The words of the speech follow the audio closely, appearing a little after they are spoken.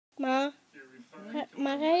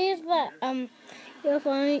Mom, can I use the your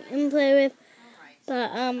phone and play with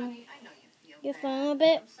the your phone a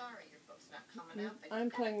bit?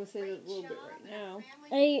 I'm playing with it a little bit right now.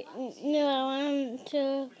 I want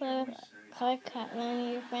to play with Card Cat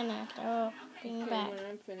when you're finished. I'll bring you back. When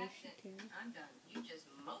I'm finished, you can.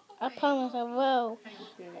 I promise I will.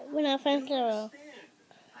 Okay. When I finish, I will.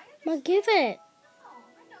 Mom, give it.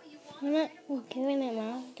 I'm not giving it,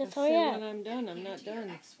 Mom. Just hurry When up. I'm done, I'm not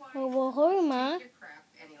done. Well, hurry, Mom.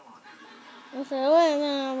 I'll say, wait,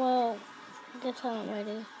 then I will get home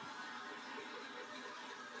ready.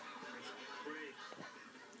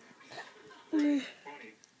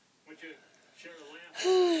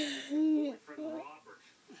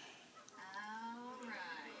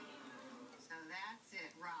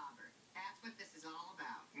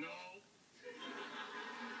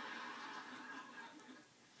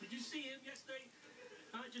 Did you see him yesterday?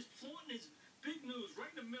 Just flaunting his big news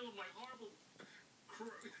right in the middle of my horrible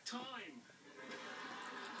time.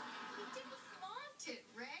 He didn't flaunt it,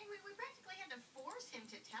 Ray. We practically had to force him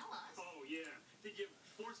to tell us. Oh, yeah. Did you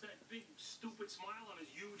force that big, stupid smile on his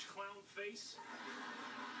huge clown face?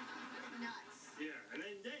 Nuts. Yeah, and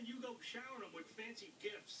then you go showering him with fancy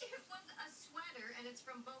gifts. It was a sweater, and it's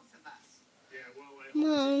from both of us. Yeah, well,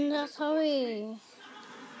 Mom, that's hurry.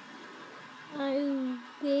 I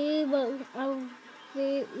really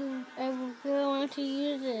want to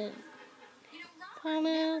use it.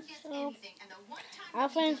 Promise. I'll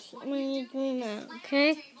finish when you're doing that, okay?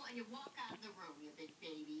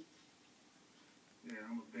 Yeah,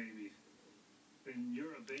 I'm a baby. And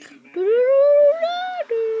you're a baby man.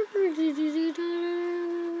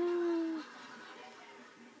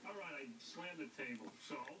 All right, I slammed the table,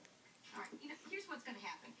 so? All right, here's what's going to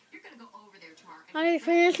happen. You're going to go over there tomorrow. Are you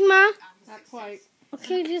finished, Mom? Not quite.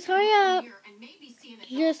 Okay, just hurry up.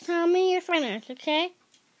 Just tell me you're finished, okay?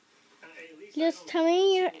 Just tell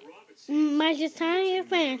me just tell me you're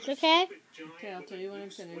finished, okay? Okay, I'll tell you when I'm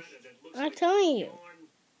finished. I'm telling you.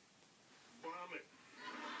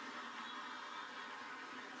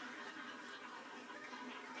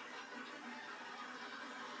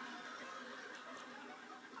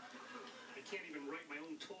 I can't even write my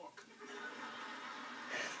own talk.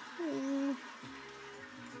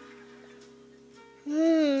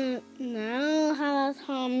 Now have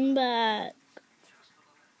Tom back.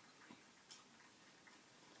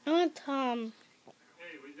 I want Tom.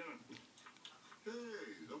 Hey, we doing? Hey,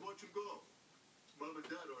 I watch him go. Mom and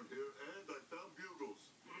Dad aren't here, and I found bugles.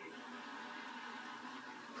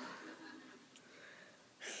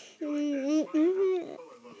 Oh, I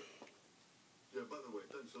love it. Yeah, by the way,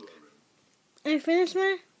 thanks a lot, man. Are you finished, Ma? Go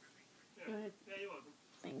ahead. Yeah, you're welcome.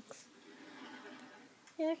 Thanks.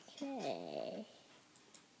 Okay.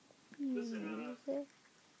 Listen, I want to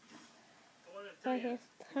So tell you, here's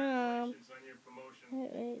Tom. congratulations on your promotion.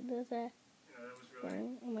 Wait, there's a That was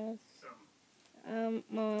really thing. something.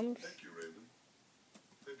 Mom's Thank you, Raven.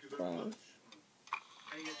 Thank you very phone. much.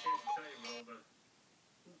 I didn't get a chance to tell you with all the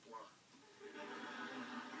hoopla.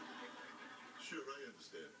 Sure, I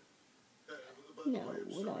understand. By the No, way, I'm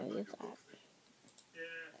we sorry don't about use your that. book thing.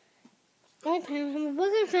 Yeah. One time,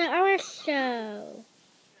 welcome to our show.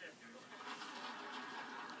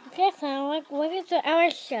 Okay, so welcome to our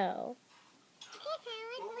show.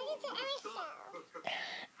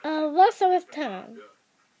 Let's start with Tom.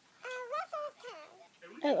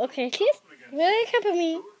 Oh, okay, she's really come for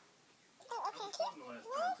me.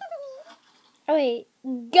 Oh wait,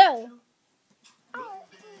 go.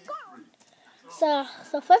 So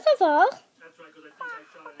first of all, That's right, because I think I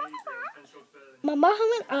shot an 10 strokes better than my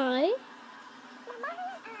mom and I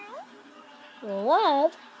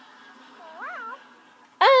love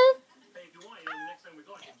Hey, if you want, next time we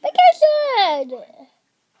go, I can vacation. And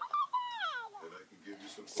I can give you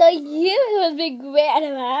some. So you would be great at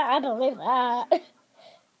that. I believe that. Yes,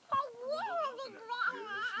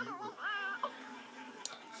 you will.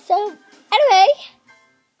 So anyway,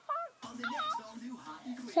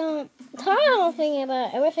 so Tom thinking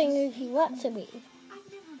about everything he wants to be.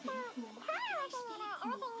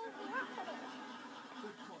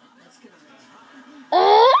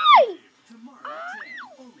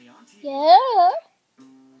 Yeah.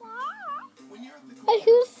 I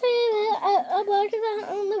could say that I'm walking out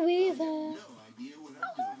on the river.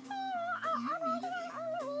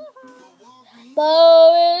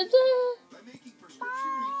 But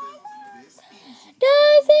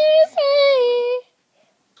does it say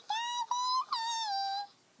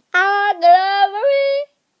our delivery?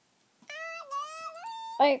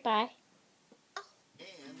 Wait, bye.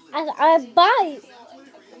 I bye.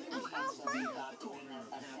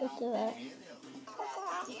 Let's do that.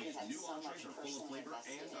 New entrees are full of flavor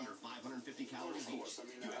and under 550 calories each.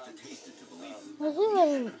 You have to taste it to believe it. Let's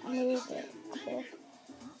even move it.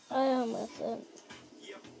 I almost did.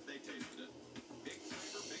 Yep, they tasted it. Big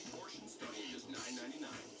flavor, big portions starting at just $9.99.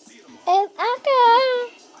 See you tomorrow. It's Akka!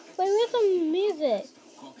 Play with some music.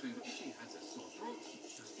 Coughing. She has a sore throat.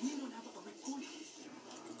 Does anyone have a report?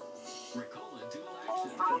 Ricola Dual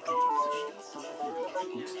Action for cough, sore throat.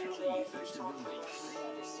 Naturally effective relief.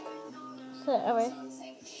 So, alright.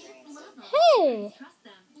 Hey! Trust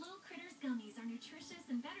them. Little Critters gummies are nutritious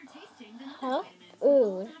and better tasting than other vitamins with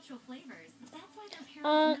all natural flavors. That's why their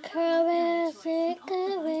parents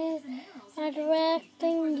I'm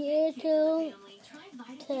directing you to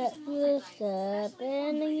use the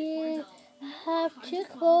and you have to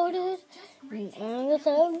quote it. And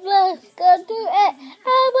so let's go do it.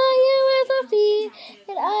 I want you with a feed,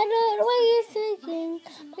 and I know what you're thinking.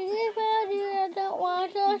 But if I do, I don't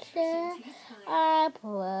want to share. I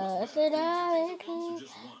plus it out.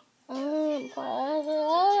 I'm plus it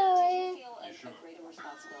out.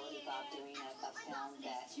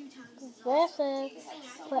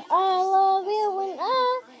 But I love you when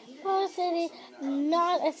I was sitting,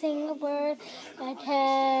 not a single word. I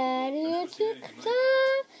tell you to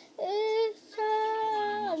come, it's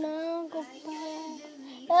time now goodbye.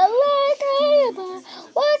 I like you,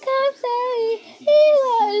 what can I say? He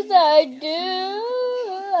lies I do.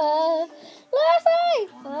 Last night,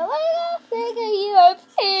 I was thinking you were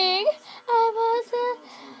pink. I was so.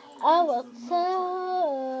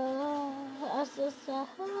 If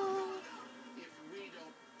we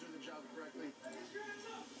don't do the job correctly,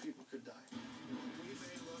 people could die. We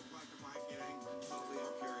may look like a bike gang, but we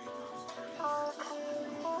are carrying guns.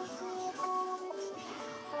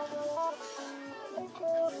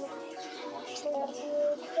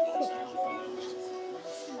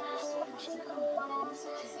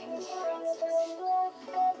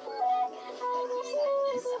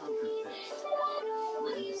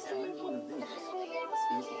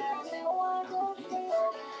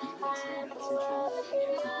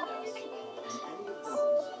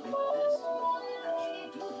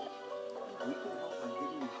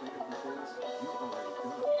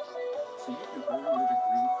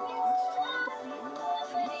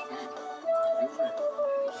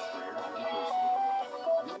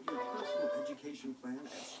 Plan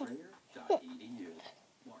at Strayer.edu.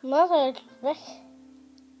 Mother,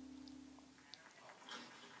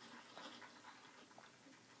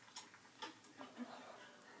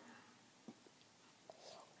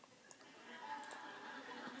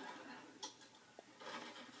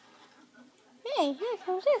 hey, here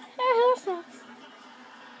comes it. Here's my.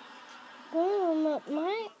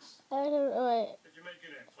 My. I don't know. Wait. If you make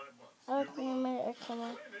it in, $5. I was going to make it come on.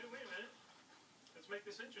 Wait a minute. Let's make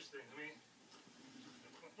this interesting. I mean,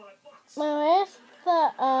 $5. Where's the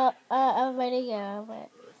video of it?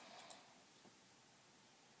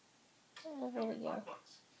 A video. $5.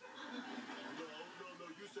 No,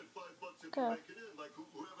 you said $5 if Go. you make it in. Like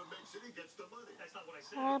whoever makes it in gets the money. That's not what I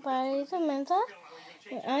said. Everybody, Samantha.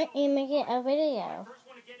 I am making a video. First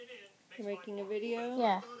one to get it in. You're making a video?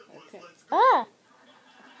 Yeah. Okay. Ah!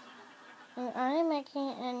 And I'm making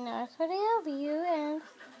a nice video of you and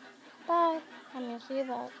bye. I'm gonna see you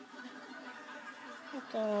back.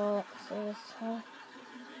 Okay, let's see this one.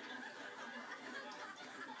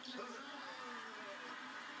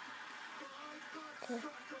 Okay.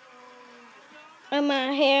 I'm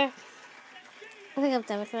out here. I think I'm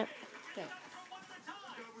done with it. Okay.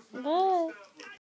 Bye.